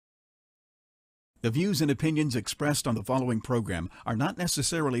The views and opinions expressed on the following program are not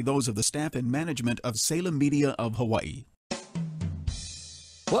necessarily those of the staff and management of Salem Media of Hawaii.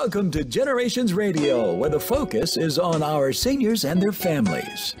 Welcome to Generations Radio, where the focus is on our seniors and their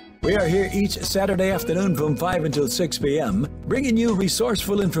families. We are here each Saturday afternoon from 5 until 6 p.m., bringing you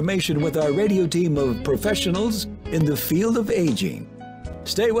resourceful information with our radio team of professionals in the field of aging.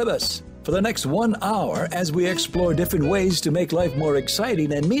 Stay with us for the next 1 hour as we explore different ways to make life more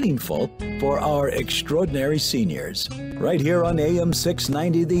exciting and meaningful for our extraordinary seniors. Right here on AM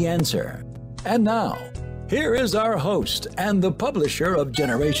 690 The Answer. And now, here is our host and the publisher of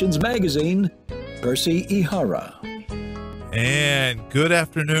Generations Magazine, Percy Ihara. And good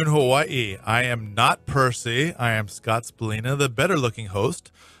afternoon, Hawaii. I am not Percy. I am Scott Spallina, the better-looking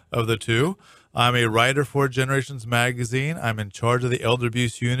host of the two. I'm a writer for Generations Magazine. I'm in charge of the Elder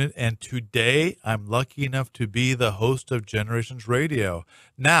Abuse Unit, and today I'm lucky enough to be the host of Generations Radio.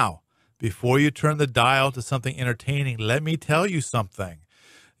 Now, before you turn the dial to something entertaining, let me tell you something.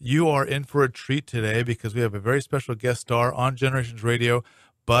 You are in for a treat today because we have a very special guest star on Generations Radio,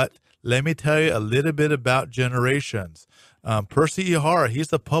 but let me tell you a little bit about Generations. Percy Ihara, he's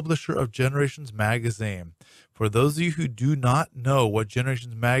the publisher of Generations Magazine. For those of you who do not know what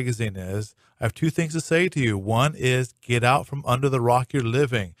Generations Magazine is, I have two things to say to you. One is get out from under the rock you're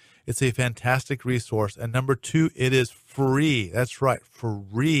living. It's a fantastic resource. And number two, it is free. That's right,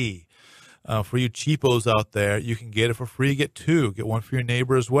 free. For you cheapos out there, you can get it for free. Get two. Get one for your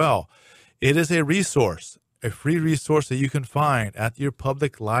neighbor as well. It is a resource, a free resource that you can find at your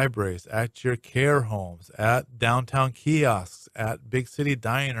public libraries, at your care homes, at downtown kiosks, at Big City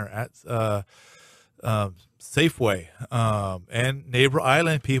Diner, at Safeway, and Neighbor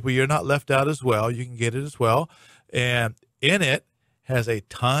Island people. You're not left out as well. You can get it as well. And in it has a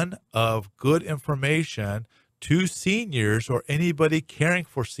ton of good information to seniors or anybody caring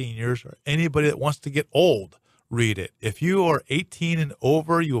for seniors or anybody that wants to get old. Read it. If you are 18 and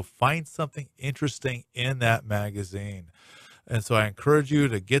over, you will find something interesting in that magazine. And so I encourage you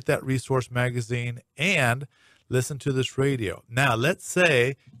to get that resource magazine and listen to this radio. Now, let's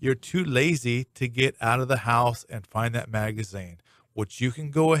say you're too lazy to get out of the house and find that magazine. What you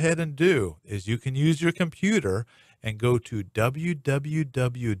can go ahead and do is you can use your computer and go to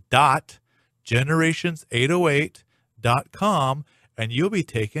www.generations808.com, and you'll be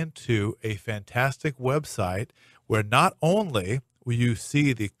taken to a fantastic website where not only will you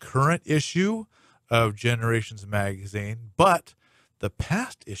see the current issue of Generations Magazine, but the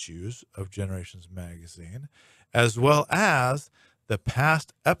past issues of Generations Magazine, as well as the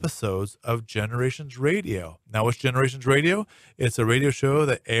past episodes of Generations Radio. Now, what's Generations Radio? It's a radio show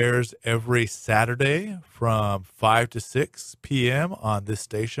that airs every Saturday from 5 to 6 p.m. on this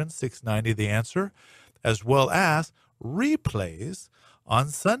station, 690 The Answer, as well as replays on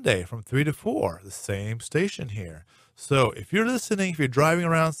Sunday from 3 to 4, the same station here. So if you're listening, if you're driving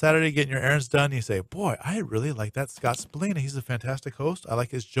around Saturday getting your errands done, you say, boy, I really like that Scott Spallina. He's a fantastic host. I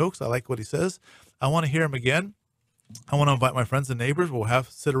like his jokes. I like what he says. I want to hear him again. I want to invite my friends and neighbors. We'll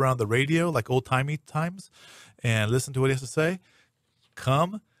sit around the radio like old-timey times and listen to what he has to say.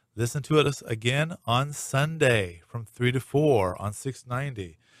 Come listen to us again on Sunday from 3 to 4 on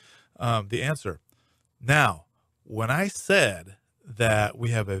 690. The Answer. Now, when I said that we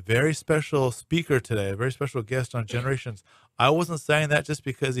have a very special speaker today, a very special guest on Generations, I wasn't saying that just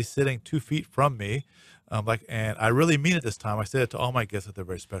because he's sitting 2 feet from me. And I really mean it this time. I say it to all my guests that they're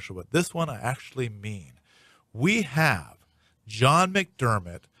very special, but this one I actually mean. We have John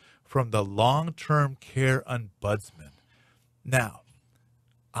McDermott from the Long-Term Care Ombudsman. Now,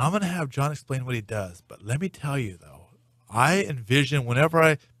 I'm going to have John explain what he does, but let me tell you, though, I envision, whenever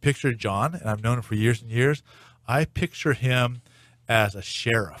I picture John, and I've known him for years and years, I picture him as a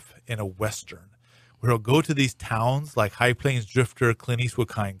sheriff in a Western, where he'll go to these towns like High Plains Drifter, Clint Eastwood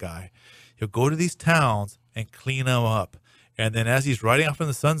kind guy. He'll go to these towns and clean them up. And then as he's riding off in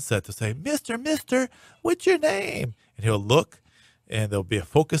the sunset, to say, Mister, what's your name? And he'll look, and there'll be a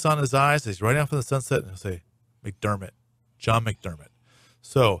focus on his eyes as he's riding off in the sunset, and he'll say, McDermott, John McDermott.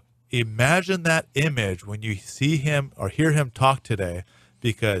 So imagine that image when you see him or hear him talk today,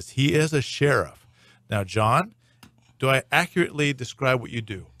 because he is a sheriff. Now, John, do I accurately describe what you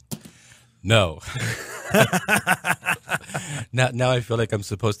do? No. Now I feel like I'm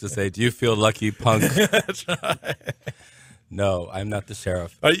supposed to say, do you feel lucky, punk? That's right. No, I'm not the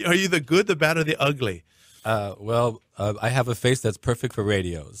sheriff. Are you the good, the bad, or the ugly? I have a face that's perfect for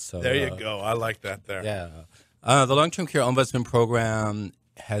radios. So there you go. I like that there. Yeah. The Long-Term Care Ombudsman Program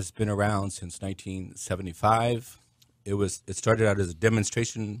has been around since 1975. It started out as a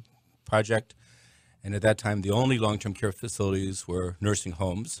demonstration project, and at that time the only long-term care facilities were nursing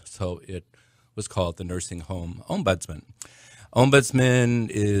homes. So it was called the Nursing Home Ombudsman.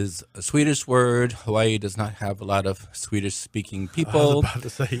 Ombudsman is a Swedish word. Hawaii does not have a lot of Swedish-speaking people. I was about to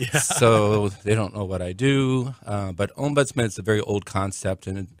say, yeah. So they don't know what I do. But ombudsman is a very old concept,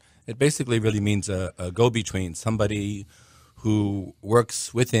 and it basically really means a go-between, somebody who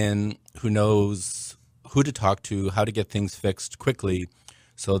works within, who knows who to talk to, how to get things fixed quickly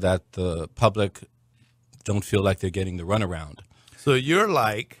so that the public don't feel like they're getting the runaround. So you're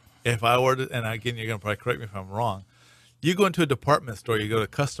like, if I were to, and again, you're going to probably correct me if I'm wrong, you go into a department store, you go to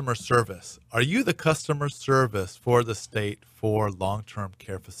customer service. Are you the customer service for the state for long-term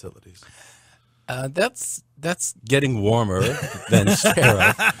care facilities? That's getting warmer than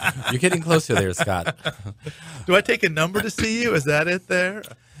sheriff. You're getting closer there, Scott. Do I take a number to see you? Is that it there?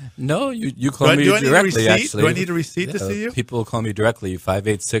 No, you call me directly, actually. Do I need a receipt to see you? People call me directly.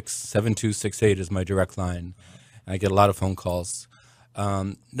 586-7268 is my direct line. I get a lot of phone calls.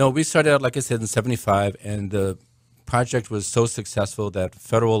 No, we started out, like I said, in 75, and the project was so successful that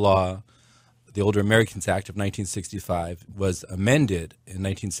federal law, the Older Americans Act of 1965, was amended in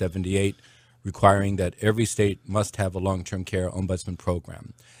 1978, requiring that every state must have a long-term care ombudsman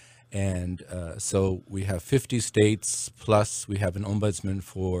program. And so we have 50 states, plus we have an ombudsman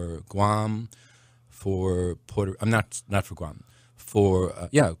for Guam, for Puerto, not for Guam, for,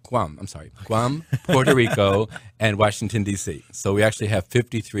 Guam, I'm sorry, Guam, Puerto Rico, and Washington, D.C. So we actually have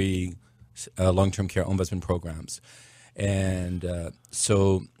 53 long-term care ombudsman programs. And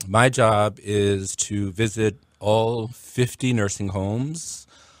so my job is to visit all 50 nursing homes,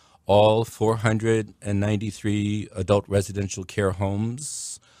 all 493 adult residential care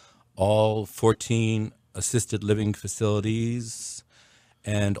homes, all 14 assisted living facilities,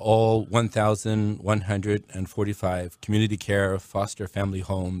 and all 1,145 community care foster family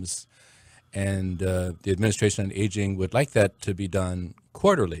homes. And the Administration on Aging would like that to be done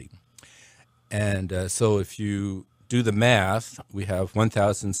quarterly. And so if you do the math, we have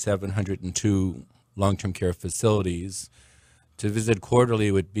 1,702 long-term care facilities. To visit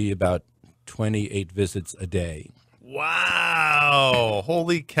quarterly would be about 28 visits a day. Wow.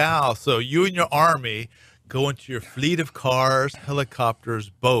 Holy cow. So you and your army go into your fleet of cars, helicopters,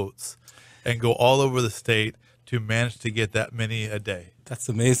 boats, and go all over the state to manage to get that many a day. That's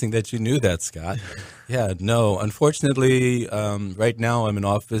amazing that you knew that, Scott. Yeah, no. Unfortunately, right now I'm in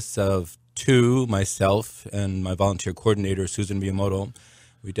office of two, myself and my volunteer coordinator, Susan Miyamoto.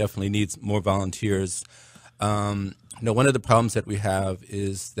 We definitely need more volunteers. One of the problems that we have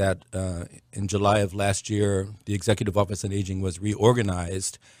is that in July of last year, the Executive Office on Aging was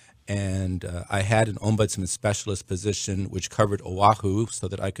reorganized, and I had an ombudsman specialist position which covered Oahu so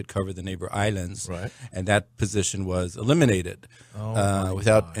that I could cover the neighbor islands. Right. And that position was eliminated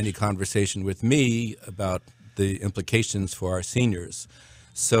without any conversation with me about the implications for our seniors.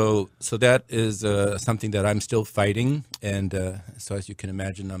 So that is something that I'm still fighting, and so as you can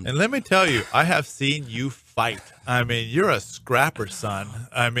imagine, And let me tell you, I have seen you fight. I mean, you're a scrapper, son.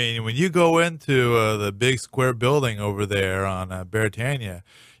 I mean, when you go into the big square building over there on Beretania,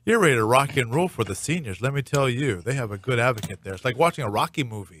 you're ready to rock and roll for the seniors. Let me tell you, they have a good advocate there. It's like watching a Rocky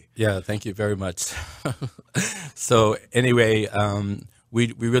movie. Yeah, thank you very much. So anyway,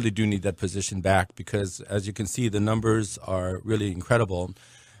 we really do need that position back because, as you can see, the numbers are really incredible.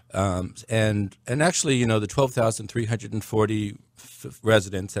 And actually, the 12,340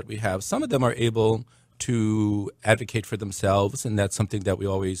 residents that we have, some of them are able to advocate for themselves, and that's something that we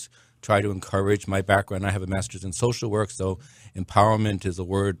always try to encourage. My background, I have a master's in social work, so empowerment is a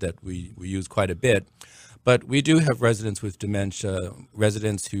word that we use quite a bit. But we do have residents with dementia,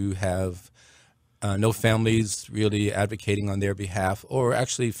 residents who have no families really advocating on their behalf, or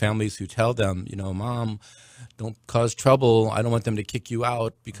actually families who tell them, Mom, don't cause trouble. I don't want them to kick you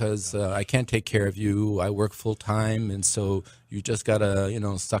out because I can't take care of you. I work full time, and so you just gotta,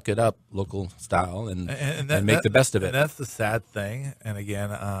 suck it up, local style, and make the best of it. And that's the sad thing. And again,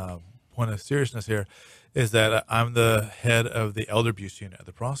 point of seriousness here is that I'm the head of the elder abuse unit at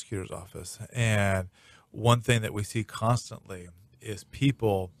the prosecutor's office, and one thing that we see constantly is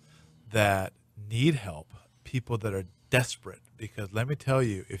people that need help, people that are desperate, because let me tell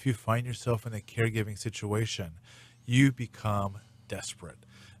you, if you find yourself in a caregiving situation, you become desperate.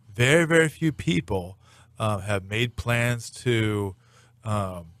 Very, very few people have made plans to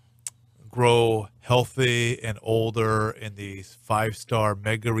grow healthy and older in these 5-star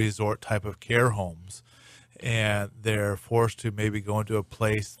mega resort type of care homes, and they're forced to maybe go into a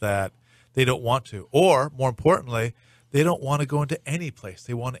place that they don't want to, or more importantly, they don't want to go into any place.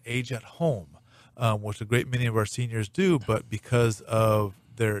 They want to age at home. Which a great many of our seniors do, but because of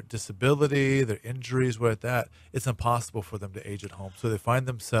their disability, their injuries, where at that, it's impossible for them to age at home. So they find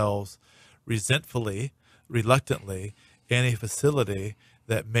themselves resentfully, reluctantly in a facility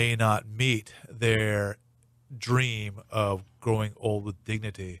that may not meet their dream of growing old with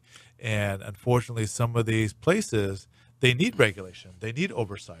dignity. And unfortunately, some of these places, they need regulation, they need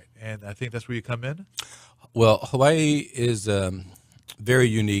oversight. And I think that's where you come in. Well, Hawaii is very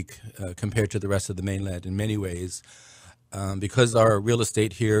unique compared to the rest of the mainland in many ways. Because our real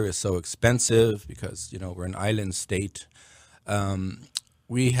estate here is so expensive, because we're an island state,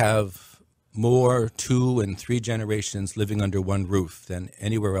 we have more 2 and 3 generations living under one roof than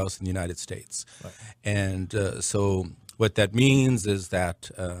anywhere else in the United States. Right. And so what that means is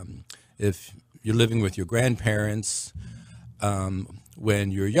that if you're living with your grandparents,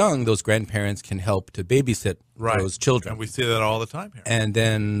 when you're young, those grandparents can help to babysit those children. And we see that all the time here. And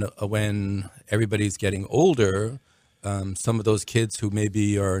then when everybody's getting older, some of those kids who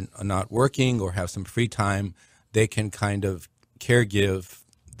maybe are not working or have some free time, they can kind of caregive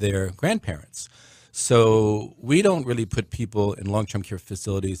their grandparents. So we don't really put people in long-term care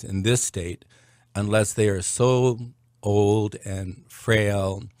facilities in this state unless they are so old and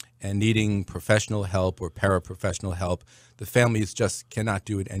frail and needing professional help or paraprofessional help. The families just cannot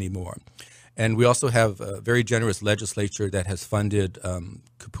do it anymore. And we also have a very generous legislature that has funded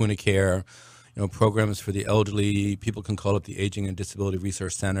Kapuna Care, programs for the elderly. People can call it the Aging and Disability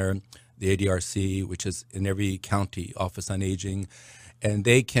Resource Center, the ADRC, which is in every county office on aging. And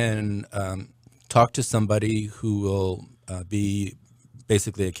they can talk to somebody who will be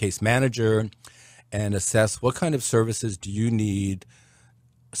basically a case manager and assess what kind of services do you need,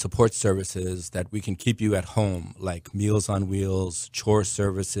 support services that we can keep you at home, like Meals on Wheels, chore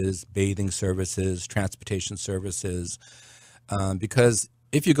services, bathing services, transportation services. Because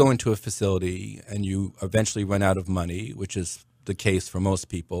if you go into a facility and you eventually run out of money, which is the case for most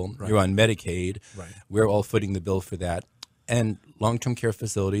people, you're on Medicaid, we're all footing the bill for that. And long-term care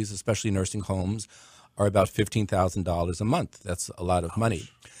facilities, especially nursing homes, are about $15,000 a month. That's a lot of money.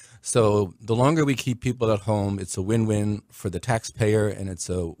 So the longer we keep people at home, it's a win-win for the taxpayer and it's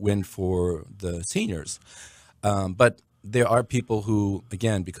a win for the seniors. But there are people who,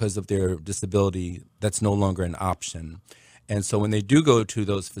 again, because of their disability, that's no longer an option. And so when they do go to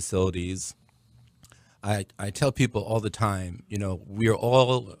those facilities, I tell people all the time, we are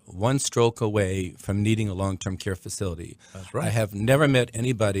all one stroke away from needing a long-term care facility. That's right. I have never met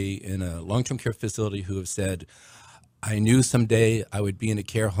anybody in a long-term care facility who have said, I knew someday I would be in a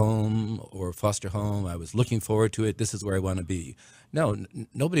care home or foster home. I was looking forward to it. This is where I want to be. No,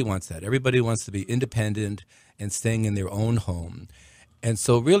 nobody wants that. Everybody wants to be independent and staying in their own home. And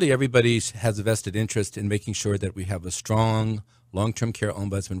so really everybody has a vested interest in making sure that we have a strong long-term care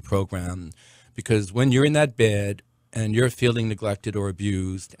ombudsman program. Because when you're in that bed and you're feeling neglected or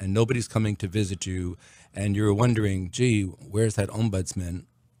abused and nobody's coming to visit you and you're wondering, gee, where's that ombudsman?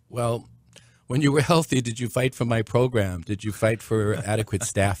 Well, when you were healthy, did you fight for my program? Did you fight for adequate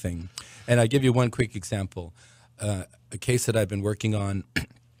staffing? And I'll give you one quick example. A case that I've been working on,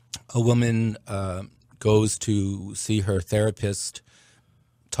 a woman goes to see her therapist,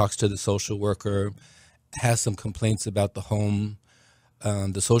 talks to the social worker, has some complaints about the home.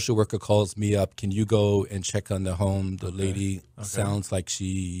 The social worker calls me up. Can you go and check on the home? The lady sounds like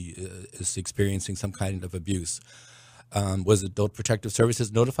she is experiencing some kind of abuse. Was Adult Protective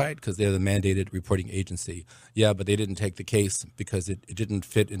Services notified? Because they're the mandated reporting agency. Yeah, but they didn't take the case because it didn't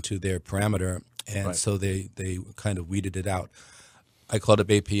fit into their parameter. And so they kind of weeded it out. I called up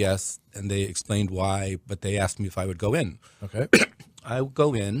APS and they explained why, but they asked me if I would go in. Okay. I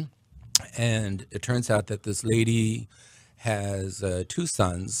go in and it turns out that this lady has 2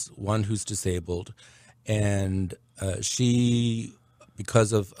 sons, one who's disabled, and she,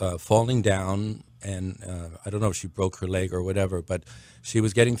 because of falling down, and I don't know if she broke her leg or whatever, but she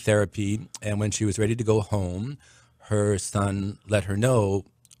was getting therapy, and when she was ready to go home, her son let her know,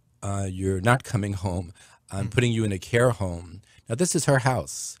 you're not coming home. I'm putting you in a care home. Now, this is her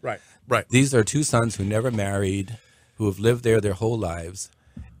house. Right. These are 2 sons who never married, who have lived there their whole lives.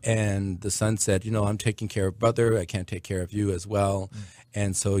 And the son said, I'm taking care of brother. I can't take care of you as well.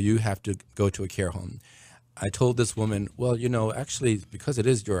 And so you have to go to a care home. I told this woman, well, actually, because it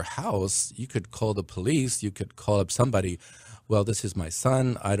is your house, you could call the police. You could call up somebody. Well, this is my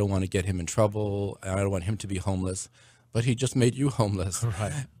son. I don't want to get him in trouble. I don't want him to be homeless. But he just made you homeless.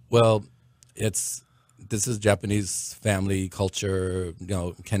 Right. Well, this is Japanese family culture,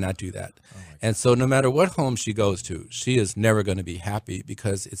 cannot do that. And so no matter what home she goes to, she is never going to be happy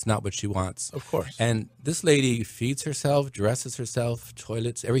because it's not what she wants. Of course. And this lady feeds herself, dresses herself,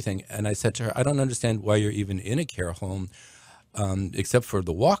 toilets, everything. And I said to her, I don't understand why you're even in a care home except for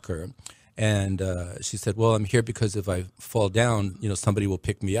the walker. And she said, well, I'm here because if I fall down, somebody will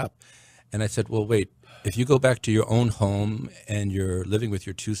pick me up. And I said, well, wait, if you go back to your own home and you're living with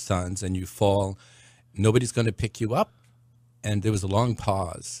your two sons and you fall, nobody's going to pick you up? And there was a long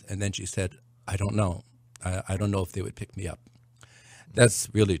pause. And then she said, I don't know. I don't know if they would pick me up. That's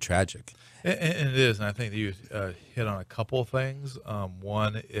really tragic. And it is. And I think that you hit on a couple of things.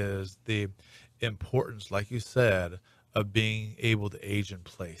 One is the importance, like you said, of being able to age in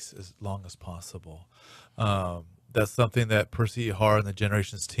place as long as possible. That's something that Percy Ihara and the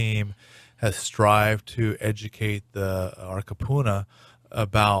Generations team has strived to educate our kapuna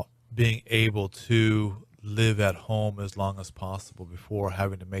about being able to live at home as long as possible before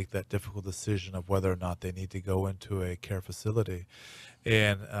having to make that difficult decision of whether or not they need to go into a care facility.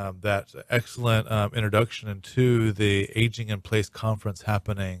 And that excellent introduction into the Aging in Place conference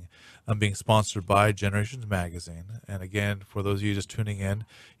happening, being sponsored by Generations Magazine. And again, for those of you just tuning in,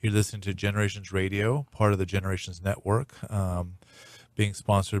 you're listening to Generations Radio, part of the Generations Network, being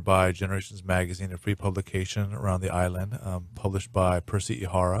sponsored by Generations Magazine, a free publication around the island, published by Percy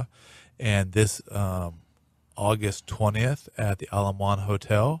Ihara. And this August 20th at the Alamoan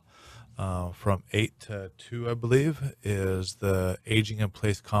Hotel, from 8 to 2, I believe, is the Aging in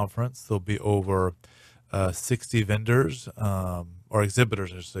Place conference. There'll be over 60 vendors, or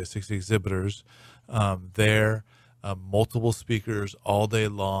exhibitors, I should say, 60 exhibitors there, multiple speakers all day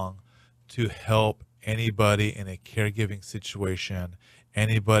long to help anybody in a caregiving situation,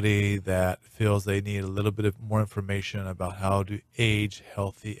 anybody that feels they need a little bit of more information about how to age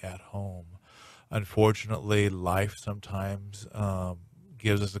healthy at home. Unfortunately, life sometimes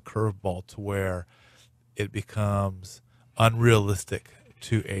gives us a curveball to where it becomes unrealistic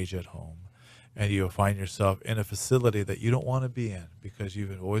to age at home. And you'll find yourself in a facility that you don't want to be in because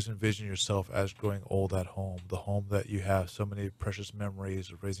you've always envisioned yourself as growing old at home, the home that you have so many precious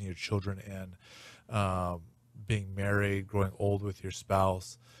memories of raising your children in, being married, growing old with your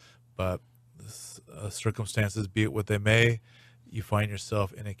spouse. But circumstances, be it what they may, you find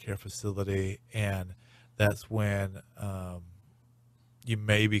yourself in a care facility, and that's when you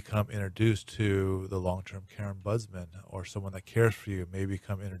may become introduced to the long-term care ombudsman, or someone that cares for you may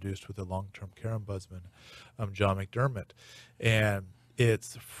become introduced with the long-term care ombudsman, John McDermott. And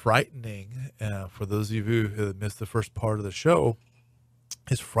it's frightening, for those of you who missed the first part of the show,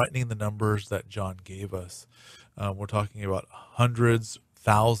 it's frightening the numbers that John gave us. We're talking about hundreds,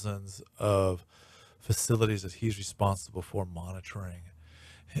 thousands of facilities that he's responsible for monitoring.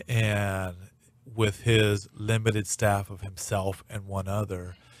 And with his limited staff of himself and one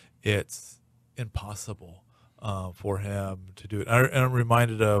other, it's impossible for him to do it. And I'm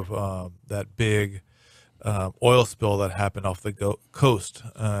reminded of that big oil spill that happened off the coast,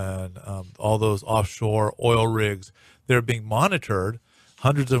 and all those offshore oil rigs, they're being monitored.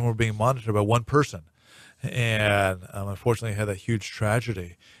 Hundreds of them were being monitored by one person. And unfortunately had that huge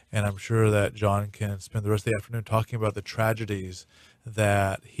tragedy. And I'm sure that John can spend the rest of the afternoon talking about the tragedies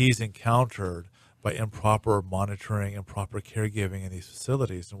that he's encountered by improper monitoring, improper caregiving in these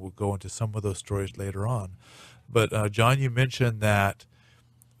facilities. And we'll go into some of those stories later on. But John, you mentioned that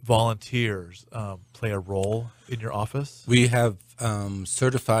volunteers play a role in your office. We have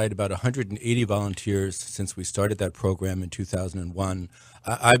certified about 180 volunteers since we started that program in 2001.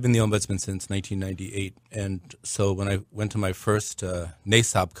 I've been the ombudsman since 1998, and so when I went to my first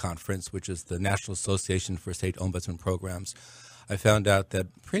NASOP conference, which is the National Association for State Ombudsman Programs, I found out that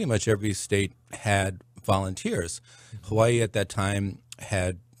pretty much every state had volunteers. Hawaii at that time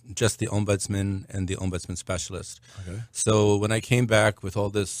had just the ombudsman and the ombudsman specialist. Okay. So when I came back with all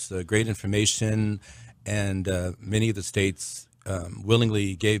this great information, and many of the states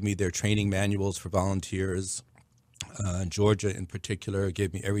willingly gave me their training manuals for volunteers, Georgia in particular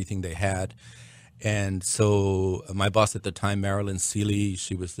gave me everything they had. And so my boss at the time, Marilyn Seeley,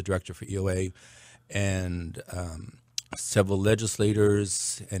 she was the director for EOA, and several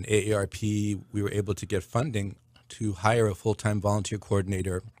legislators and AARP, we were able to get funding to hire a full-time volunteer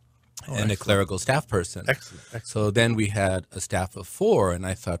coordinator and a clerical staff person. Excellent. So then we had a staff of 4, and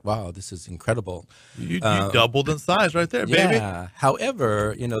I thought, wow, this is incredible. You doubled in size right there, baby. Yeah.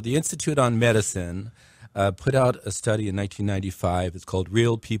 However, the Institute on Medicine put out a study in 1995. It's called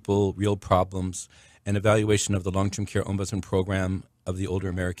Real People, Real Problems, an Evaluation of the Long-Term Care Ombudsman Program of the Older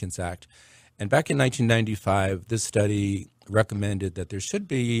Americans Act. And back in 1995, this study recommended that there should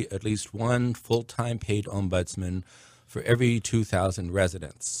be at least one full-time paid ombudsman for every 2,000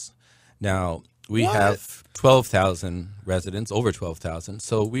 residents. Now, we have 12,000 residents, over 12,000,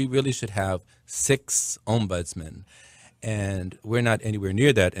 so we really should have 6 ombudsmen. And we're not anywhere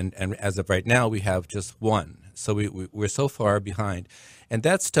near that, and as of right now, we have just 1. So we're so far behind. And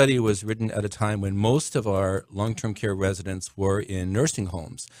that study was written at a time when most of our long-term care residents were in nursing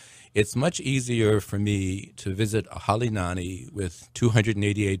homes. It's much easier for me to visit a Halinani with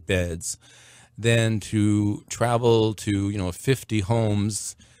 288 beds than to travel to, 50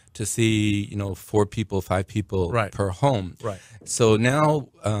 homes to see, 4 people, 5 people per home. Right. So now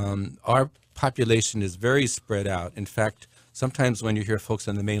our population is very spread out. In fact, sometimes when you hear folks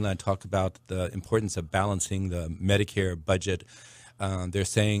on the mainland talk about the importance of balancing the Medicare budget, they're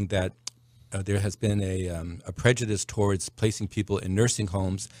saying that there has been a prejudice towards placing people in nursing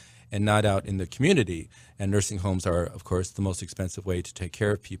homes and not out in the community. And nursing homes are, of course, the most expensive way to take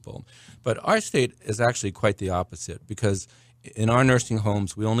care of people. But our state is actually quite the opposite, because in our nursing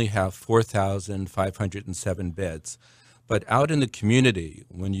homes, we only have 4,507 beds. But out in the community,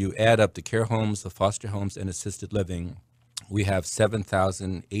 when you add up the care homes, the foster homes, and assisted living, we have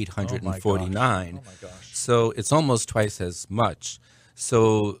 7,849. Oh my gosh. So it's almost twice as much.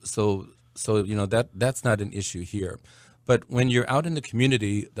 So that's not an issue here. But when you're out in the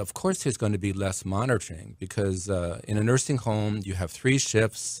community, of course, there's going to be less monitoring, because in a nursing home, you have 3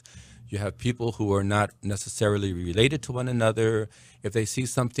 shifts. You have people who are not necessarily related to one another. If they see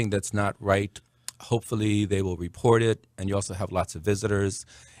something that's not right, hopefully they will report it. And you also have lots of visitors.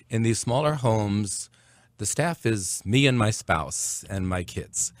 In these smaller homes, the staff is me and my spouse and my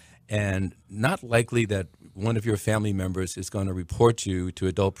kids. And not likely that one of your family members is going to report you to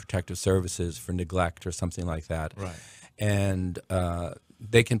Adult Protective Services for neglect or something like that. Right. And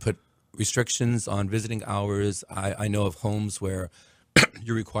they can put restrictions on visiting hours. I know of homes where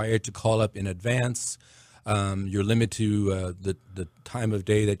you're required to call up in advance. You're limited to the time of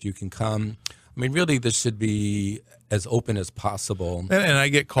day that you can come. I mean, really, this should be as open as possible. And I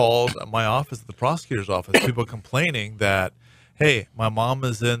get called at my office, the prosecutor's office, people complaining that, hey, my mom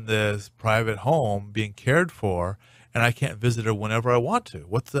is in this private home being cared for, and I can't visit her whenever I want to.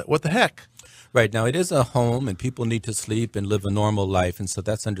 What the heck? Right. Now, it is a home, and people need to sleep and live a normal life, and so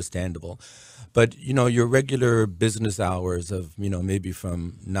that's understandable. But, your regular business hours of, maybe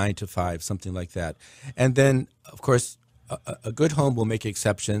from 9 to 5, something like that. And then, of course, a good home will make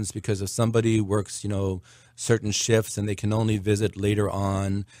exceptions, because if somebody works, certain shifts and they can only visit later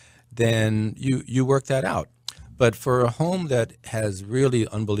on, then you work that out. But for a home that has really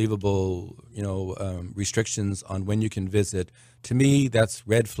unbelievable, restrictions on when you can visit, to me, that's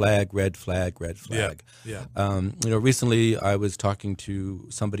red flag, red flag, red flag. Yeah. Recently I was talking to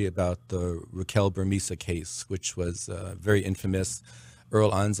somebody about the Raquel Bermisa case, which was very infamous.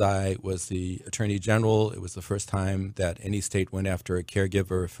 Earl Anzai was the Attorney General. It was the first time that any state went after a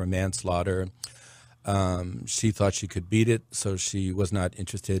caregiver for manslaughter. She thought she could beat it, so she was not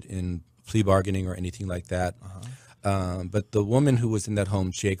interested in plea bargaining or anything like that. But the woman who was in that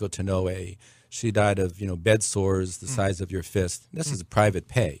home, Chieko Tanoe, she died of, bed sores the size of your fist. This is a private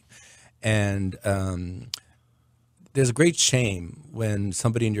pay. And there's a great shame when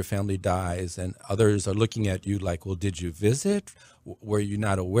somebody in your family dies and others are looking at you like, well, did you visit? Were you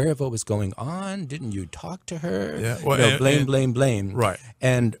not aware of what was going on? Didn't you talk to her? Yeah. Well, blame. Right.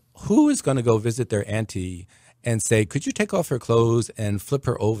 And who is going to go visit their auntie and say, could you take off her clothes and flip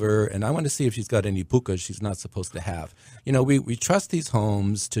her over? And I want to see if she's got any pukas she's not supposed to have. We trust these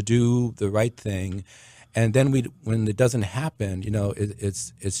homes to do the right thing. And then when it doesn't happen,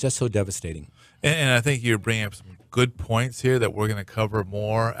 it's just so devastating. And I think you're bringing up some good points here that we're going to cover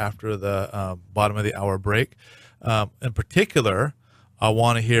more after the bottom of the hour break. In particular, I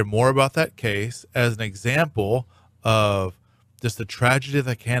want to hear more about that case as an example of just the tragedy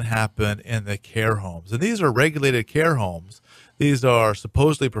that can happen in the care homes. And these are regulated care homes. These are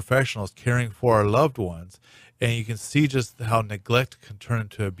supposedly professionals caring for our loved ones. And you can see just how neglect can turn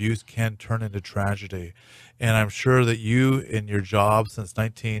into abuse, can turn into tragedy. And I'm sure that you, in your job since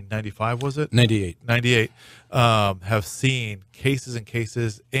 1995, was it? 98, have seen cases and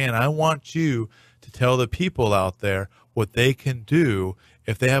cases. And I want you to tell the people out there what they can do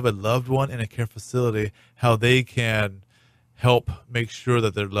if they have a loved one in a care facility, how they can help make sure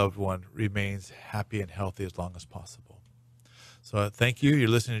that their loved one remains happy and healthy as long as possible. So thank you. You're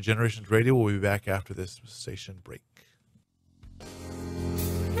listening to Generations Radio. We'll be back after this station break.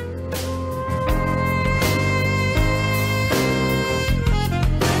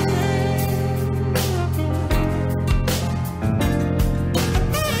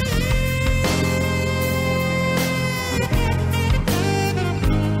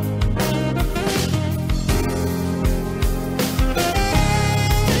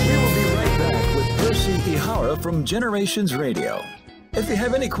 Percy Ihara from Generations Radio. If you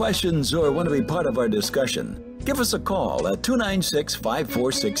have any questions or want to be part of our discussion, give us a call at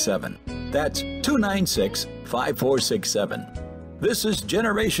 296-5467. That's 296-5467. 5467. This is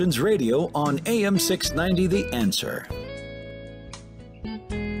Generations Radio on AM 690 The Answer.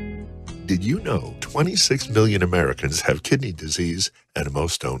 Did you know 26 million Americans have kidney disease and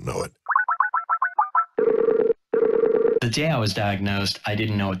most don't know it? The day I was diagnosed, I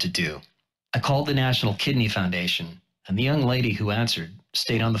didn't know what to do. I called the National Kidney Foundation, and the young lady who answered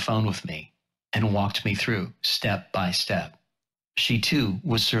stayed on the phone with me and walked me through step by step. She too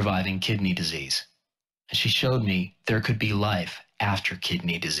was surviving kidney disease, and she showed me there could be life after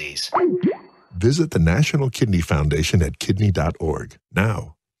kidney disease. Visit the National Kidney Foundation at kidney.org.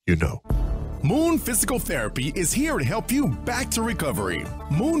 Now you know. Moon Physical Therapy is here to help you back to recovery.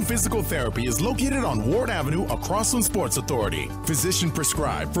 Moon Physical Therapy is located on Ward Avenue across from Sports Authority. Physician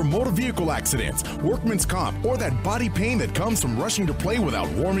prescribed for motor vehicle accidents, workman's comp, or that body pain that comes from rushing to play without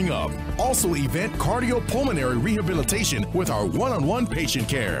warming up. Also event cardiopulmonary rehabilitation with our one-on-one patient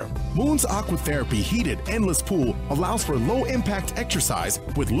care. Moon's Aquatherapy heated endless pool allows for low-impact exercise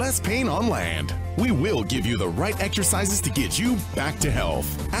with less pain on land. We will give you the right exercises to get you back to health.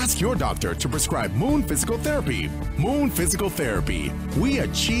 Ask your doctor to prescribe Moon Physical Therapy. Moon Physical Therapy. We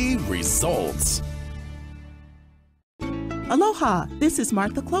achieve results. Aloha, this is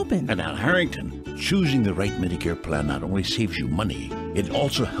Martha Clopin. And Al Harrington. Choosing the right Medicare plan not only saves you money, it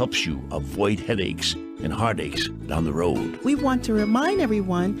also helps you avoid headaches and heartaches down the road. We want to remind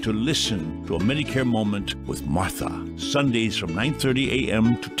everyone to listen to a Medicare Moment with Martha, Sundays from 9:30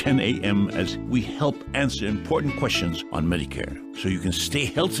 a.m. to 10 a.m. as we help answer important questions on Medicare so you can stay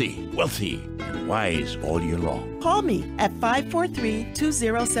healthy, wealthy, and wise all year long. Call me at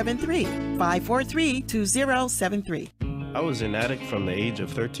 543-2073, 543-2073. I was an addict from the age of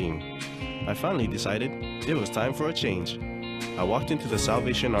 13. I finally decided it was time for a change. I walked into the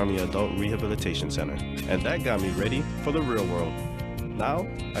Salvation Army Adult Rehabilitation Center, and that got me ready for the real world. Now,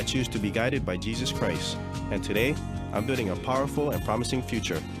 I choose to be guided by Jesus Christ, and today, I'm building a powerful and promising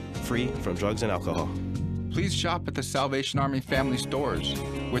future, free from drugs and alcohol. Please shop at the Salvation Army family stores.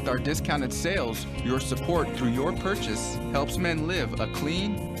 With our discounted sales, your support through your purchase helps men live a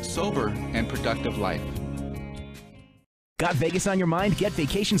clean, sober, and productive life. Got Vegas on your mind? Get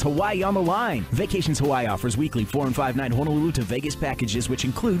Vacations Hawaii on the line. Vacations Hawaii offers weekly 4 and 5 night Honolulu to Vegas packages, which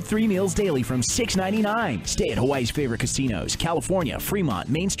include 3 meals daily from $6.99. Stay at Hawaii's favorite casinos: California, Fremont,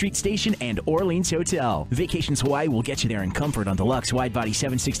 Main Street Station, and Orleans Hotel. Vacations Hawaii will get you there in comfort on deluxe wide-body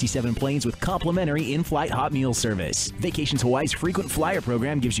 767 planes with complimentary in-flight hot meal service. Vacations Hawaii's frequent flyer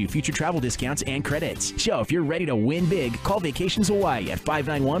program gives you future travel discounts and credits. So if you're ready to win big, call Vacations Hawaii at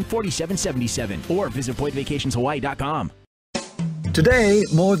 591-4777 or visit pointVacationsHawaii.com. Today,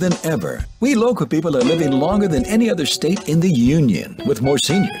 more than ever, we local people are living longer than any other state in the Union, with more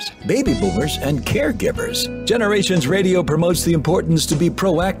seniors, baby boomers, and caregivers. Generations Radio promotes the importance to be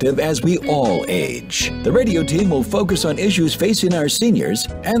proactive as we all age. The radio team will focus on issues facing our seniors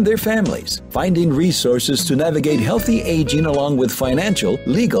and their families, finding resources to navigate healthy aging along with financial,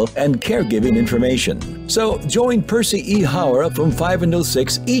 legal, and caregiving information. So join Percy Ihara from 5 until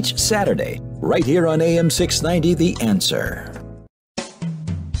 6 each Saturday, right here on AM 690 The Answer.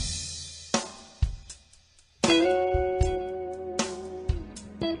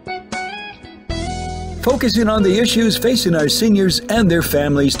 Focusing on the issues facing our seniors and their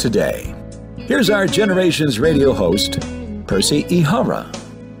families today. Here's our Generations Radio host, Percy Ihara.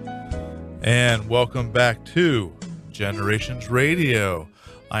 And welcome back to Generations Radio.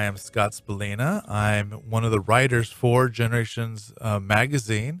 I am Scott Spallina. I'm one of the writers for Generations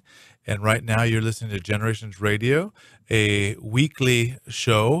magazine. And right now you're listening to Generations Radio, a weekly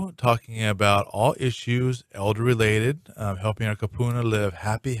show talking about all issues elder-related, helping our kapuna live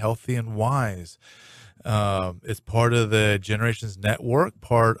happy, healthy, and wise. It's part of the Generations Network,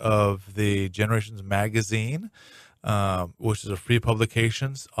 part of the Generations Magazine, which is a free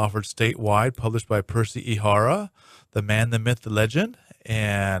publication offered statewide, published by Percy Ihara, the man, the myth, the legend.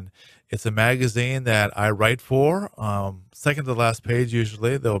 And it's a magazine that I write for. Second to the last page,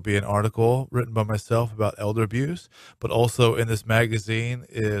 usually, there will be an article written by myself about elder abuse. But also in this magazine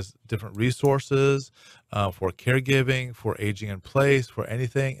is different resources for caregiving, for aging in place, for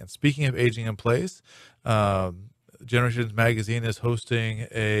anything. And speaking of aging in place, Generations Magazine is hosting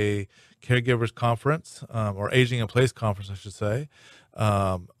a caregivers conference, or aging in place conference, I should say,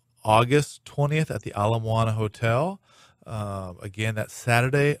 August 20th at the Ala Moana Hotel. Again, that's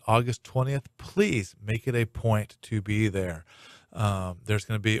Saturday, August 20th. Please make it a point to be there. There's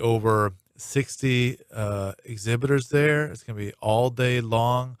going to be over 60 exhibitors there. It's going to be all day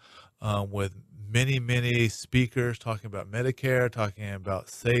long with many speakers talking about Medicare, talking about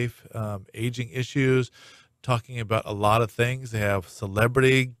safe aging issues, talking about a lot of things. They have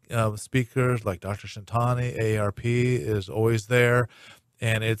celebrity speakers like Dr. Shintani. AARP is always there.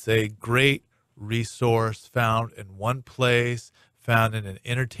 And it's a great resource found in one place, found in an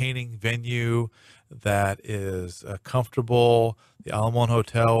entertaining venue that is comfortable. The Alamon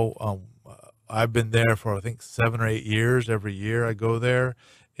Hotel, I've been there for, I think, 7 or 8 years. Every year I go there.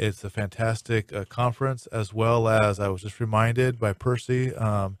 It's a fantastic conference, as well as I was just reminded by Percy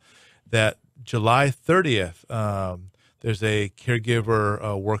that July 30th, there's a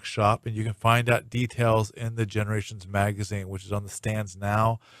caregiver workshop, and you can find out details in the Generations magazine, which is on the stands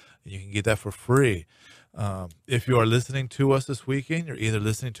now. And you can get that for free. If you are listening to us this weekend, you're either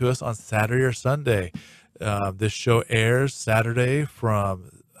listening to us on Saturday or Sunday. This show airs Saturday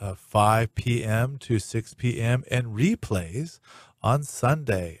from 5 p.m. to 6 p.m. and replays on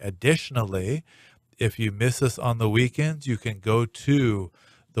Sunday. Additionally, if you miss us on the weekends, you can go to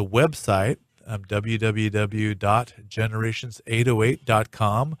the website,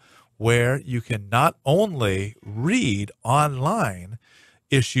 www.generations808.com, where you can not only read online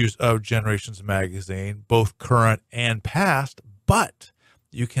issues of Generations magazine, both current and past, but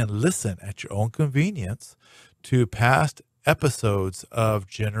you can listen at your own convenience to past episodes of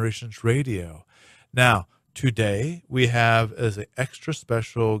Generations Radio. Now, today we have as an extra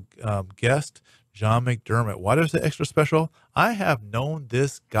special guest, John McDermott. Why is it extra special? I have known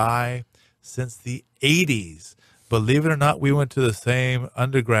this guy since the 80s. Believe it or not, we went to the same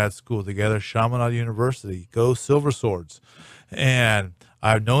undergrad school together, Chaminade University. Go Silver Swords. And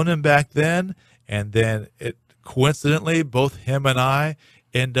I've known him back then, and then coincidentally, both him and I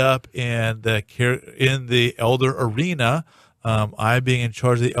end up in the elder arena. I being in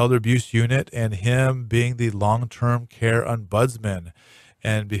charge of the elder abuse unit, and him being the long-term care ombudsman.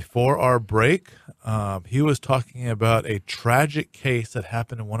 And before our break, he was talking about a tragic case that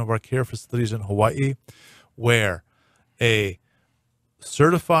happened in one of our care facilities in Hawaii, where a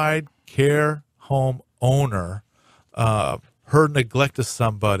certified care home owner, her neglect of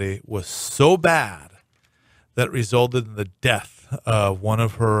somebody was so bad that resulted in the death of one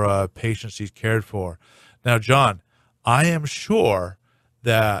of her patients she's cared for. Now, John, I am sure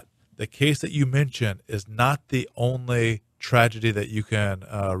that the case that you mentioned is not the only tragedy that you can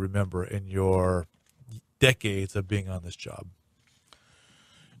remember in your decades of being on this job.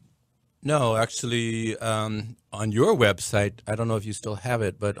 No, actually, on your website, I don't know if you still have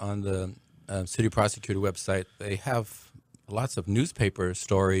it, but on the city prosecutor website, they have lots of newspaper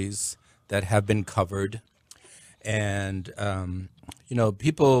stories that have been covered. And,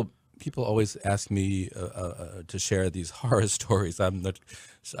 people always ask me to share these horror stories. I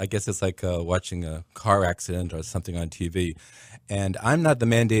guess it's like watching a car accident or something on TV. And I'm not the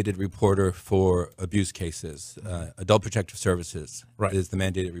mandated reporter for abuse cases. Adult Protective Services is the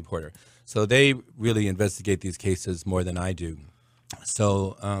mandated reporter. So they really investigate these cases more than I do.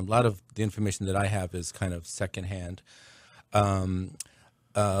 So a lot of the information that I have is kind of secondhand.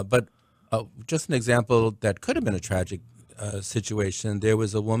 But just an example that could have been a tragic situation. There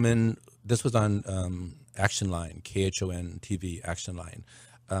was a woman, this was on Action Line, KHON TV Action Line,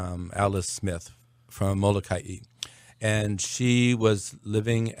 Alice Smith from Molokai. And she was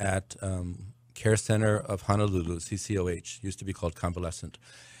living at Care Center of Honolulu, CCOH, used to be called Convalescent.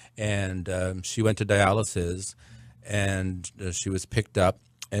 And she went to dialysis, and she was picked up.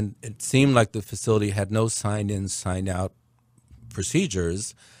 And it seemed like the facility had no sign-in, sign-out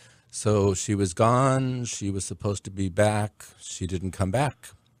procedures. So she was gone. She was supposed to be back. She didn't come back.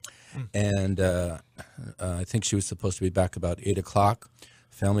 And I think she was supposed to be back about 8 o'clock.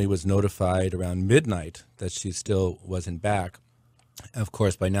 Family was notified around midnight that she still wasn't back. Of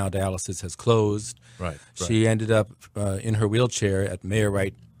course, by now dialysis has closed. Right. She ended up in her wheelchair at Mayor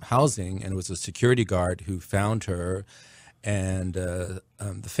Wright Housing, and it was a security guard who found her. And the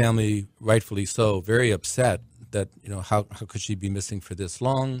family, rightfully so, very upset that, how could she be missing for this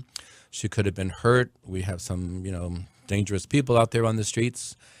long? She could have been hurt. We have some, dangerous people out there on the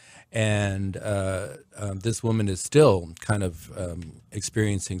streets. And this woman is still kind of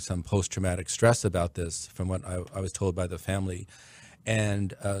experiencing some post-traumatic stress about this, from what I was told by the family.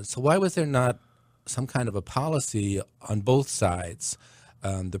 And so why was there not some kind of a policy on both sides?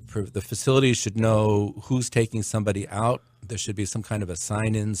 The facility should know who's taking somebody out. There should be some kind of a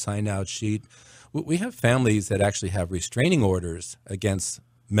sign-in, sign-out sheet. We have families that actually have restraining orders against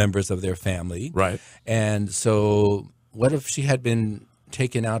members of their family. Right. And so what if she had been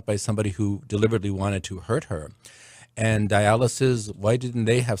taken out by somebody who deliberately wanted to hurt her? And dialysis, why didn't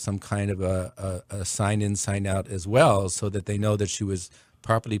they have some kind of a sign-in, sign-out as well, so that they know that she was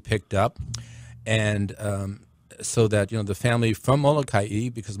properly picked up? And so that, the family from Molokai,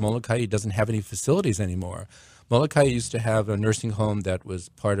 because Molokai doesn't have any facilities anymore. Molokai used to have a nursing home that was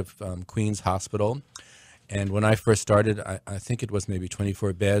part of Queens Hospital. And when I first started, I think it was maybe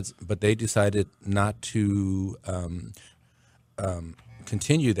 24 beds, but they decided not to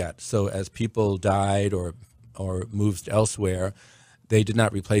continue that. So as people died or moved elsewhere, they did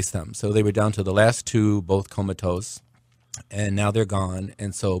not replace them. So they were down to the last two, both comatose, and now they're gone.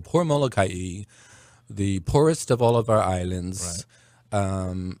 And so poor Molokai, the poorest of all of our islands,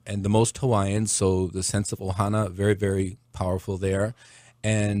 and the most Hawaiian, so the sense of ohana, very, very powerful there.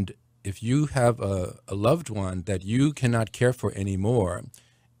 And if you have a loved one that you cannot care for anymore,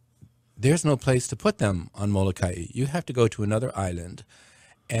 there's no place to put them on Molokai. You have to go to another island.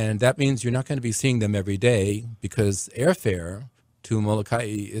 And that means you're not going to be seeing them every day because airfare to Molokai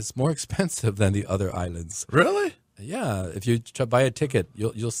is more expensive than the other islands. Really? Yeah. If you buy a ticket,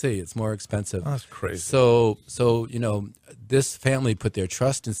 you'll see it's more expensive. That's crazy. So this family put their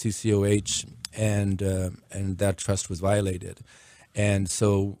trust in CCOH, and that trust was violated. And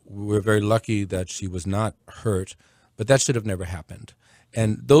so we're very lucky that she was not hurt, but that should have never happened.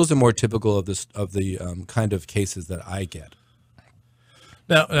 And those are more typical of the kind of cases that I get.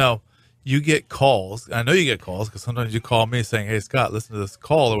 Now, you get calls. I know you get calls because sometimes you call me saying, "Hey, Scott, listen to this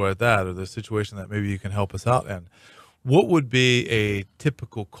call or that or the situation that maybe you can help us out in." What would be a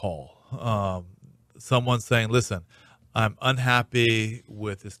typical call? Someone saying, "Listen, I'm unhappy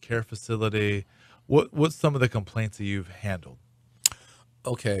with this care facility." What's some of the complaints that you've handled?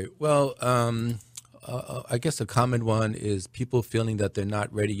 Okay, well, I guess a common one is people feeling that they're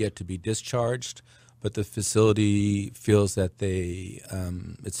not ready yet to be discharged, but the facility feels that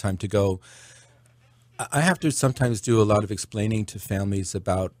it's time to go. I have to sometimes do a lot of explaining to families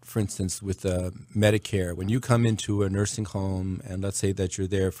about, for instance, with Medicare. When you come into a nursing home, and let's say that you're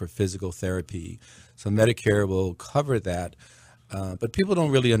there for physical therapy, so Medicare will cover that, but people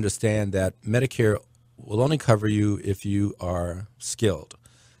don't really understand that Medicare will only cover you if you are skilled,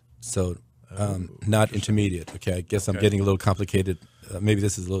 so not intermediate. Okay, I guess I'm getting a little complicated. Maybe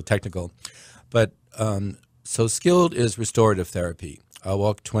this is a little technical. But so skilled is restorative therapy. I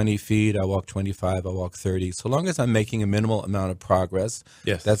walk 20 feet, I walk 25, I walk 30. So long as I'm making a minimal amount of progress,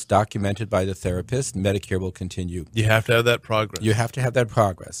 that's documented by the therapist, Medicare will continue. You have to have that progress. You have to have that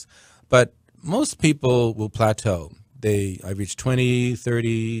progress. But most people will plateau. I reach 20,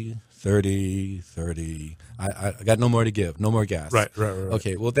 30, 30, 30. I got no more to give, no more gas. Right.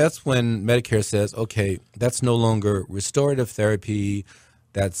 Okay, well, that's when Medicare says, okay, that's no longer restorative therapy,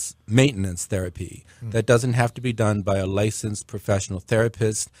 that's maintenance therapy. That doesn't have to be done by a licensed professional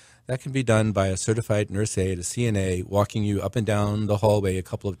therapist. That can be done by a certified nurse aide, a CNA, walking you up and down the hallway a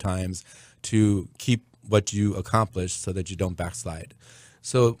couple of times to keep what you accomplished so that you don't backslide.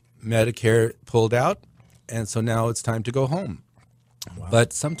 So Medicare pulled out, and so now it's time to go home. Wow.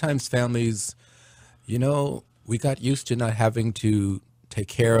 But sometimes families, we got used to not having to take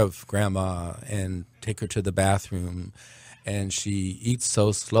care of grandma and take her to the bathroom, and she eats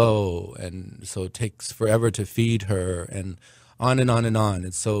so slow, and so it takes forever to feed her, and on and on and on.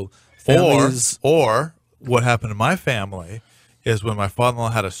 And so families... Or what happened to my family is when my father-in-law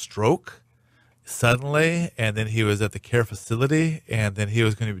had a stroke suddenly, and then he was at the care facility, and then he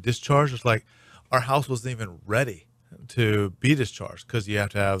was going to be discharged. It's like our house wasn't even ready to be discharged because you have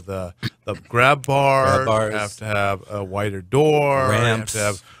to have the grab bars, you have to have a wider door, ramps. You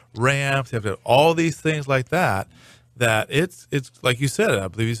have to have ramps, you have to have all these things like that. That it's like you said, I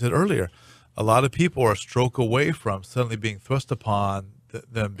believe you said earlier, a lot of people are a stroke away from suddenly being thrust upon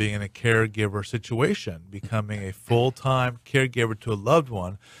them being in a caregiver situation, becoming a full-time caregiver to a loved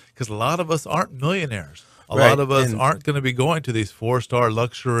one, because a lot of us aren't millionaires. A lot of us aren't going to be going to these 4-star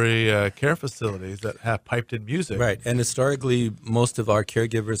luxury care facilities that have piped-in music. Right, and historically, most of our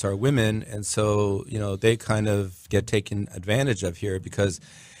caregivers are women, and so, they kind of get taken advantage of here because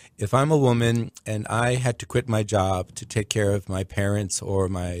if I'm a woman and I had to quit my job to take care of my parents or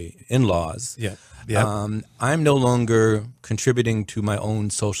my in-laws, I'm no longer contributing to my own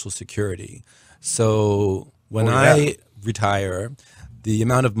Social Security. So when I retire, the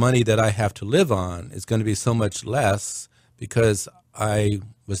amount of money that I have to live on is going to be so much less because I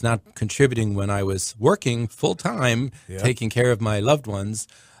was not contributing when I was working full-time, taking care of my loved ones,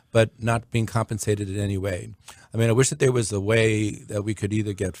 but not being compensated in any way. I mean, I wish that there was a way that we could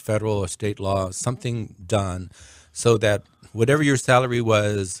either get federal or state law, something done so that whatever your salary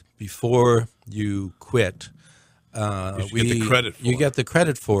was before you quit, you get the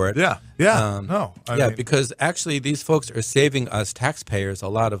credit for it. Because actually these folks are saving us taxpayers a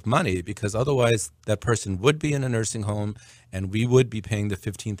lot of money because otherwise that person would be in a nursing home and we would be paying the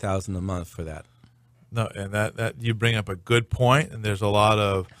 $15,000 a month for that. No, and that you bring up a good point, and there's a lot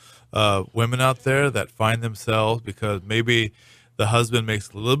of women out there that find themselves because maybe the husband makes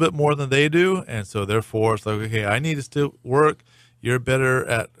a little bit more than they do, and so therefore it's like, okay, I need to still work. You're better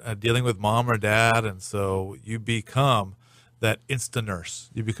at dealing with mom or dad, and so you become that insta nurse.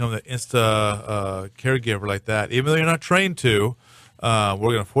 You become the insta caregiver like that, even though you're not trained to. We're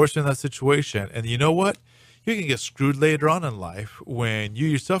going to force you in that situation, and you know what? You can get screwed later on in life when you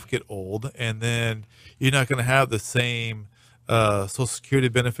yourself get old, and then you're not going to have the same Social Security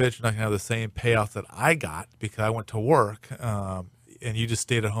benefits. You're not going to have the same payouts that I got because I went to work, and you just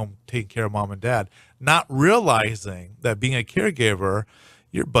stayed at home taking care of mom and dad, not realizing that being a caregiver,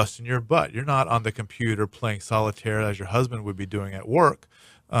 you're busting your butt. You're not on the computer playing solitaire as your husband would be doing at work.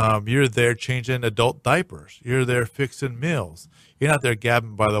 You're there changing adult diapers. You're there fixing meals. You're not there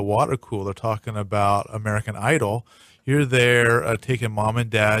gabbing by the water cooler talking about American Idol. You're there taking mom and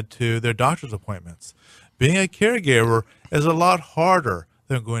dad to their doctor's appointments. Being a caregiver is a lot harder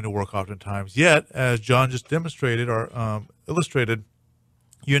than going to work oftentimes. Yet, as John just demonstrated or illustrated,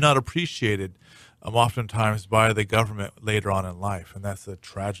 you're not appreciated oftentimes by the government later on in life, and that's a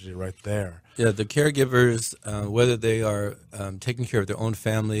tragedy right there. Yeah, the caregivers, whether they are taking care of their own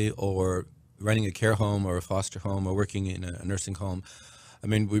family or running a care home or a foster home or working in a nursing home, I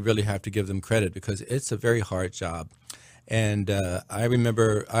mean, we really have to give them credit because it's a very hard job. And I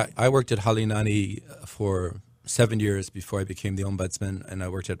remember I worked at Halinani for 7 years before I became the ombudsman, and I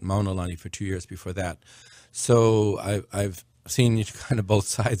worked at Maunalani for 2 years before that. So I've seen kind of both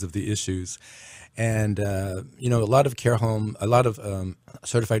sides of the issues. And, you know, a lot of care home, a lot of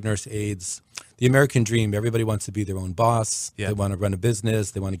certified nurse aides, the American dream, everybody wants to be their own boss. Yeah. They want to run a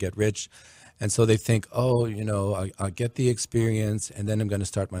business. They want to get rich. And so they think, oh, you know, I'll get the experience and then I'm going to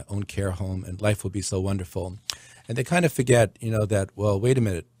start my own care home and life will be so wonderful. And they kind of forget, you know, that, well, wait a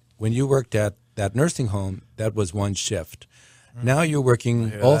minute. When you worked at that nursing home, that was one shift. Now you're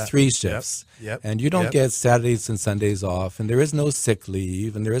working all 3 shifts, and you don't get Saturdays and Sundays off, and there is no sick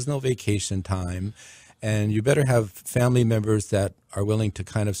leave, and there is no vacation time, and you better have family members that are willing to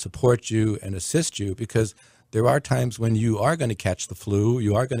kind of support you and assist you, because there are times when you are going to catch the flu,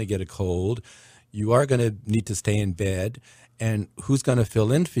 you are going to get a cold, you are going to need to stay in bed, and who's going to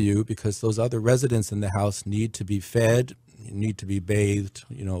fill in for you, because those other residents in the house need to be fed, need to be bathed,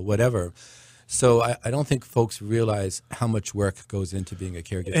 you know, whatever. So I don't think folks realize how much work goes into being a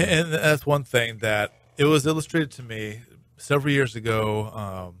caregiver. And that's one thing that it was illustrated to me several years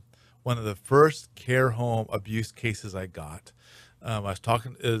ago. One of the first care home abuse cases I got, I was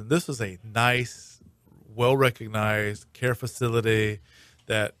talking, this was a nice, well-recognized care facility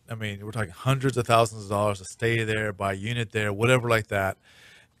that, I mean, we're talking hundreds of thousands of dollars to stay there, buy a unit there, whatever like that.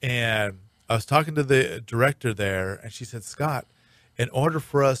 And I was talking to the director there, and she said, Scott, in order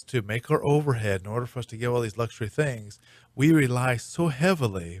for us to make our overhead, in order for us to get all these luxury things, we rely so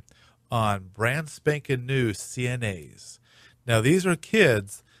heavily on brand spanking new CNAs. Now, these are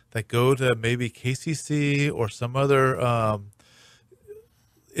kids that go to maybe KCC or some other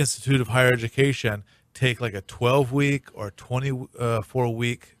Institute of Higher Education, take like a 12-week or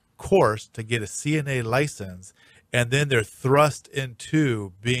 24-week course to get a CNA license, and then they're thrust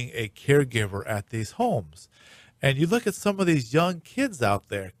into being a caregiver at these homes. And you look at some of these young kids out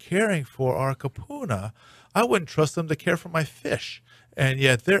there caring for our kapuna, I wouldn't trust them to care for my fish. And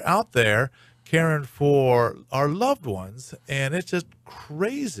yet they're out there caring for our loved ones, and it's just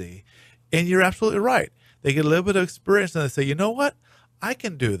crazy. And you're absolutely right. They get a little bit of experience, and they say, you know what? I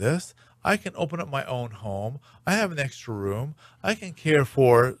can do this. I can open up my own home. I have an extra room. I can care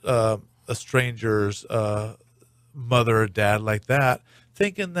for a stranger's mother or dad like that,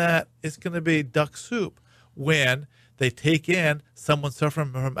 thinking that it's going to be duck soup. When they take in someone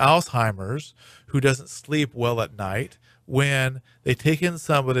suffering from Alzheimer's who doesn't sleep well at night, when they take in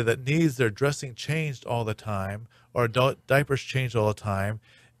somebody that needs their dressing changed all the time or adult diapers changed all the time,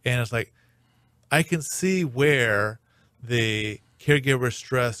 and it's like, I can see where the caregiver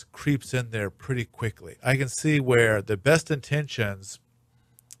stress creeps in there pretty quickly. I can see where the best intentions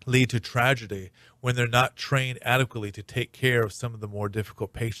lead to tragedy when they're not trained adequately to take care of some of the more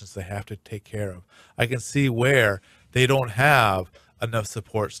difficult patients they have to take care of. I can see where they don't have enough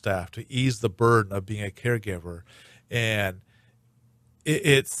support staff to ease the burden of being a caregiver. And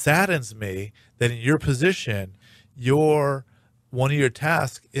it saddens me that in your position, one of your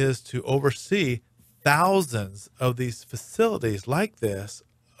tasks is to oversee thousands of these facilities like this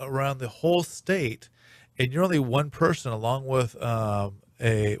around the whole state, and you're only one person along with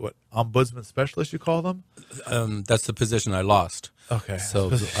a ombudsman specialist, you call them? That's the position I lost. Okay.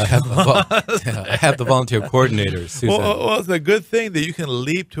 So I have the volunteer coordinator, Susan. Well, it's a good thing that you can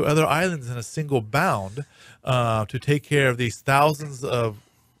leap to other islands in a single bound to take care of these thousands of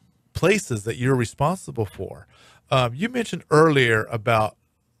places that you're responsible for. You mentioned earlier about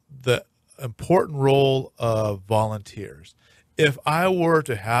the important role of volunteers. If I were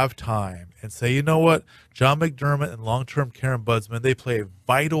to have time and say, you know what, John McDermott and long-term care ombudsman, they play a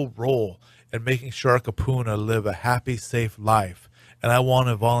vital role in making sure our kapuna live a happy, safe life, and I want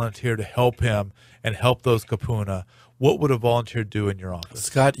to volunteer to help him and help those kapuna, what would a volunteer do in your office?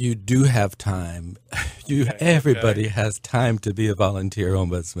 Scott, you do have time. Everybody has time to be a volunteer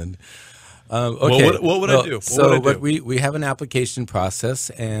ombudsman. Okay. Well, what would I do? We have an application process,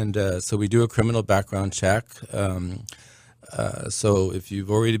 and so we do a criminal background check. So if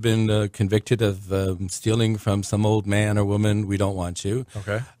you've already been convicted of stealing from some old man or woman, we don't want you.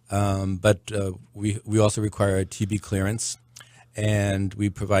 Okay. But we also require a TB clearance, and we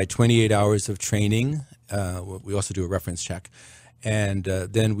provide 28 hours of training. We also do a reference check. And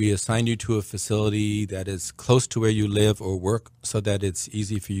then we assign you to a facility that is close to where you live or work so that it's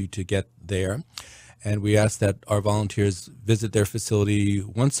easy for you to get there. And we ask that our volunteers visit their facility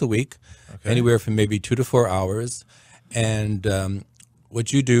once a week, anywhere from maybe 2 to 4 hours. And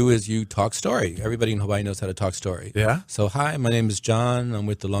what you do is you talk story. Everybody in Hawaii knows how to talk story. Yeah. So, hi, my name is John. I'm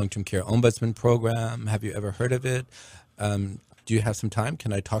with the Long-Term Care Ombudsman Program. Have you ever heard of it? Do you have some time?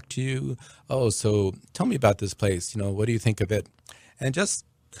 Can I talk to you? Oh, so tell me about this place. What do you think of it? And just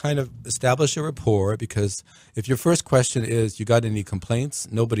kind of establish a rapport, because if your first question is, you got any complaints?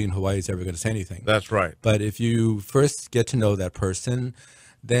 Nobody in Hawaii is ever going to say anything. That's right. But if you first get to know that person,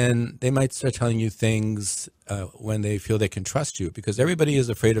 then they might start telling you things when they feel they can trust you, because everybody is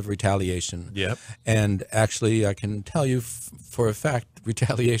afraid of retaliation. Yep. And actually, I can tell you for a fact,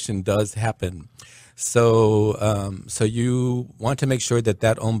 retaliation does happen. So, so you want to make sure that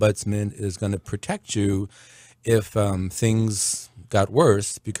that ombudsman is going to protect you if things got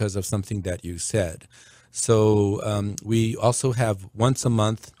worse because of something that you said. So we also have once a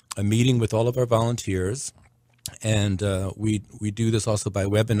month a meeting with all of our volunteers, and we do this also by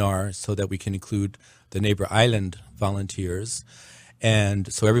webinar so that we can include the neighbor island volunteers.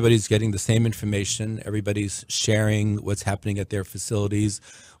 And so everybody's getting the same information. Everybody's sharing what's happening at their facilities.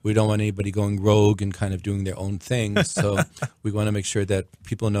 We don't want anybody going rogue and kind of doing their own thing. So we want to make sure that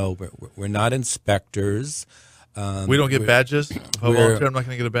people know we're not inspectors. We don't get badges? If I volunteer, I'm not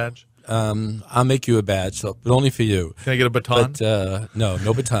going to get a badge? I'll make you a badge, but only for you. Can I get a baton? But,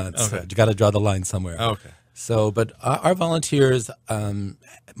 no batons. Okay. You got to draw the line somewhere. Okay. So, but our volunteers,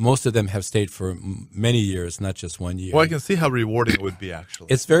 most of them have stayed for many years, not just 1 year. Well, I can see how rewarding it would be,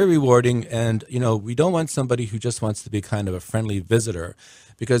 actually. It's very rewarding, and we don't want somebody who just wants to be kind of a friendly visitor,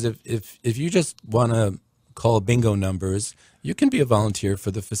 because if you just want to call bingo numbers, you can be a volunteer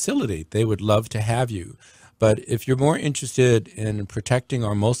for the facility. They would love to have you. But if you're more interested in protecting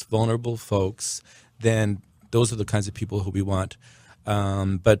our most vulnerable folks, then those are the kinds of people who we want.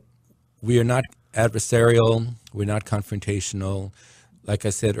 But we are not adversarial. We're not confrontational. Like I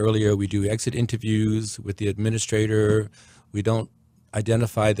said earlier, we do exit interviews with the administrator. We don't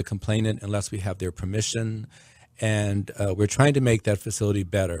identify the complainant unless we have their permission. And we're trying to make that facility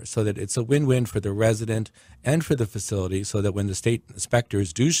better so that it's a win-win for the resident and for the facility, so that when the state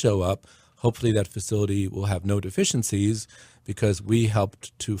inspectors do show up, hopefully that facility will have no deficiencies because we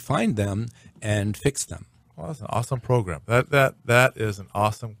helped to find them and fix them. Well, that's an awesome program. That is an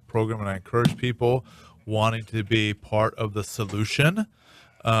awesome program, and I encourage people wanting to be part of the solution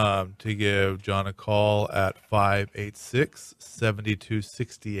to give John a call at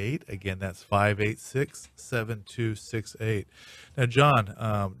 586-7268. Again, that's 586-7268. Now,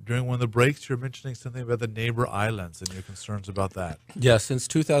 John, during one of the breaks, you were mentioning something about the neighbor islands and your concerns about that. Yeah, since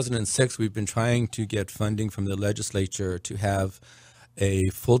 2006, we've been trying to get funding from the legislature to have a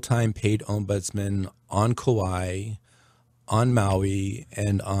full-time paid ombudsman on Kauai, on Maui,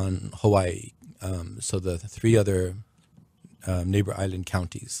 and on Hawaii. So the three other neighbor island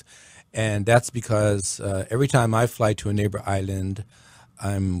counties. And that's because every time I fly to a neighbor island,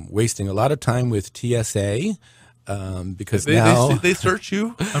 I'm wasting a lot of time with TSA because they search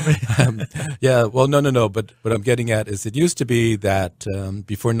you? I mean, yeah, well, no. But what I'm getting at is it used to be that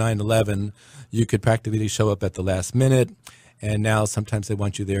before 9/11, you could practically show up at the last minute. And now sometimes they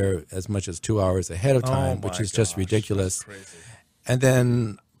want you there as much as 2 hours ahead of time, which is just ridiculous. And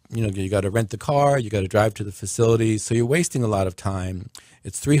then, you got to rent the car, you got to drive to the facility. So you're wasting a lot of time.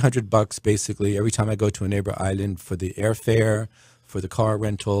 It's $300 basically every time I go to a neighbor island for the airfare, for the car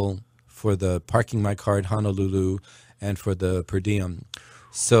rental, for the parking my car at Honolulu, and for the per diem.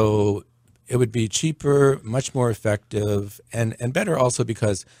 So it would be cheaper, much more effective, and better also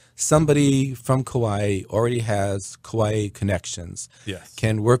because somebody from Kauai already has Kauai connections, Yes.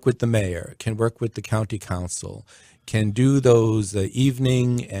 can work with the mayor, can work with the county council, can do those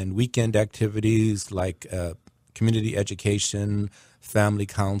evening and weekend activities like community education, family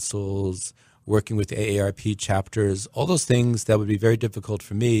councils, working with AARP chapters, all those things that would be very difficult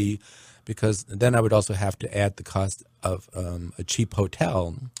for me because then I would also have to add the cost of a cheap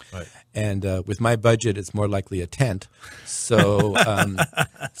hotel. Right. And with my budget, it's more likely a tent. So,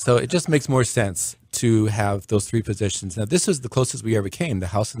 so it just makes more sense to have those three positions. Now, this is the closest we ever came. The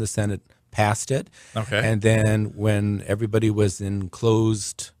House and the Senate passed it. Okay. And then when everybody was in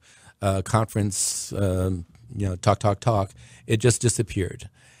closed conference, talk, it just disappeared.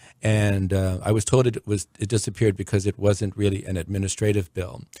 And I was told it disappeared because it wasn't really an administrative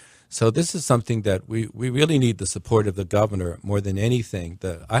bill. So this is something that we really need the support of the governor more than anything.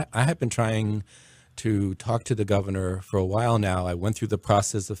 I have been trying to talk to the governor for a while now. I went through the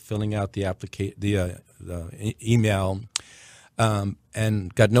process of filling out the email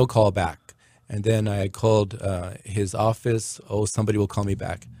and got no call back. And then I called his office. Oh, somebody will call me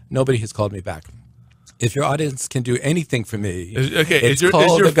back. Nobody has called me back. If your audience can do anything for me, is your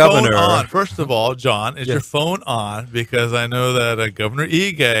the governor. Phone on? First of all, John, is your phone on? Because I know that Governor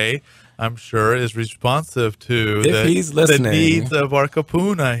Ige, I'm sure, is responsive to the needs of our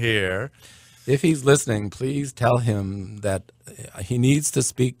kapuna here. If he's listening, please tell him that he needs to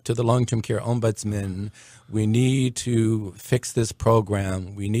speak to the long-term care ombudsman. We need to fix this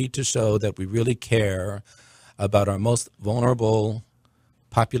program. We need to show that we really care about our most vulnerable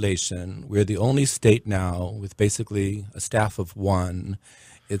population. We're the only state now with basically a staff of one.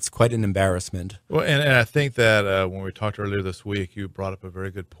 It's quite an embarrassment. Well, and I think that when we talked earlier this week, you brought up a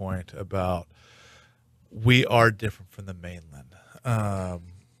very good point about we are different from the mainland.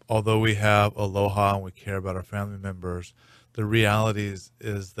 Although we have aloha and we care about our family members, the reality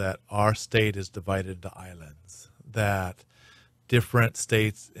is that our state is divided into islands, that different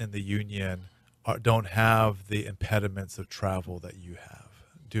states in the union don't have the impediments of travel that you have.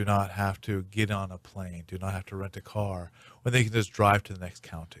 Do not have to get on a plane, do not have to rent a car, when they can just drive to the next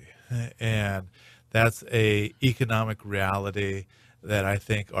county. And that's a economic reality that I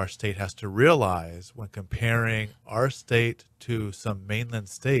think our state has to realize when comparing our state to some mainland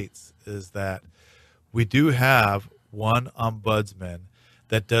states, is that we do have one ombudsman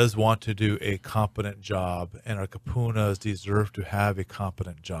that does want to do a competent job, and our kapunas deserve to have a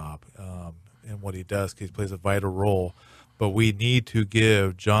competent job in what he does, because he plays a vital role. But we need to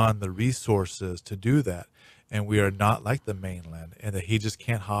give John the resources to do that. And we are not like the mainland, and that he just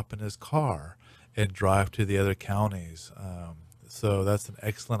can't hop in his car and drive to the other counties. So that's an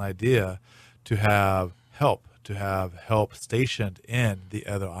excellent idea, to have help stationed in the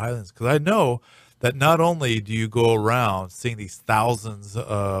other islands. Because I know that not only do you go around seeing these thousands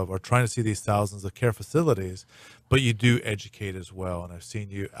of, or trying to see these thousands of care facilities, but you do educate as well. And I've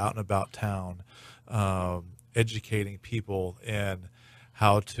seen you out and about town, educating people in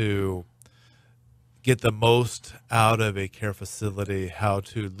how to get the most out of a care facility, how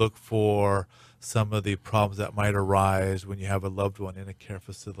to look for some of the problems that might arise when you have a loved one in a care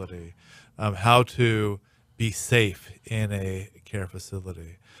facility, how to be safe in a care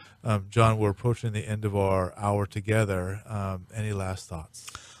facility. John, we're approaching the end of our hour together. Any last thoughts?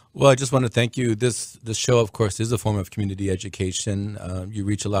 Well, I just want to thank you. This show, of course, is a form of community education. You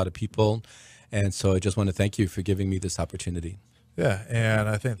reach a lot of people. And so I just want to thank you for giving me this opportunity. Yeah, and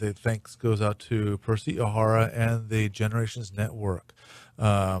I think the thanks goes out to Percy Ihara and the Generations Network.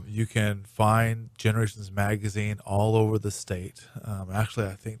 You can find Generations Magazine all over the state. Actually,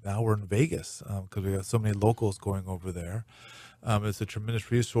 I think now we're in Vegas because we got so many locals going over there. It's a tremendous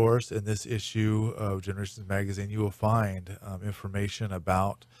resource. In this issue of Generations Magazine, you will find information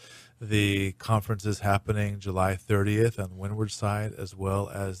about the conferences happening July 30th on Windward side, as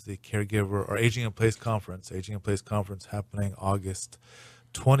well as the Caregiver or Aging in Place Conference. Aging in Place Conference happening August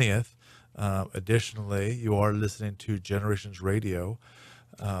 20th. Additionally, you are listening to Generations Radio,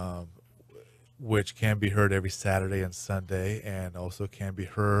 which can be heard every Saturday and Sunday, and also can be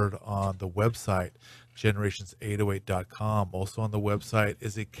heard on the website, generations808.com. Also on the website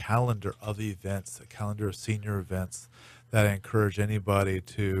is a calendar of events, a calendar of senior events that I encourage anybody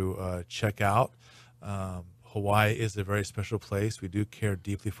to check out. Hawaii is a very special place. We do care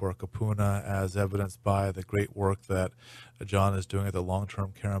deeply for our kapuna, as evidenced by the great work that John is doing at the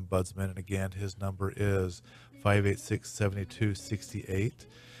Long-Term Care Ombudsman. And again, his number is 586-7268.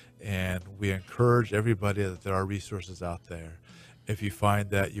 And we encourage everybody that there are resources out there. If you find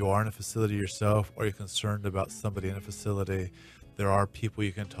that you are in a facility yourself, or you're concerned about somebody in a facility, there are people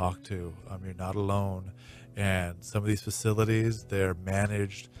you can talk to. You're not alone. And some of these facilities, they're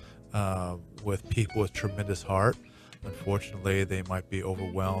managed with people with tremendous heart. Unfortunately, they might be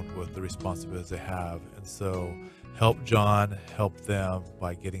overwhelmed with the responsibilities they have. And so help John, help them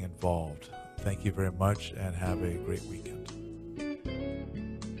by getting involved. Thank you very much, and have a great weekend.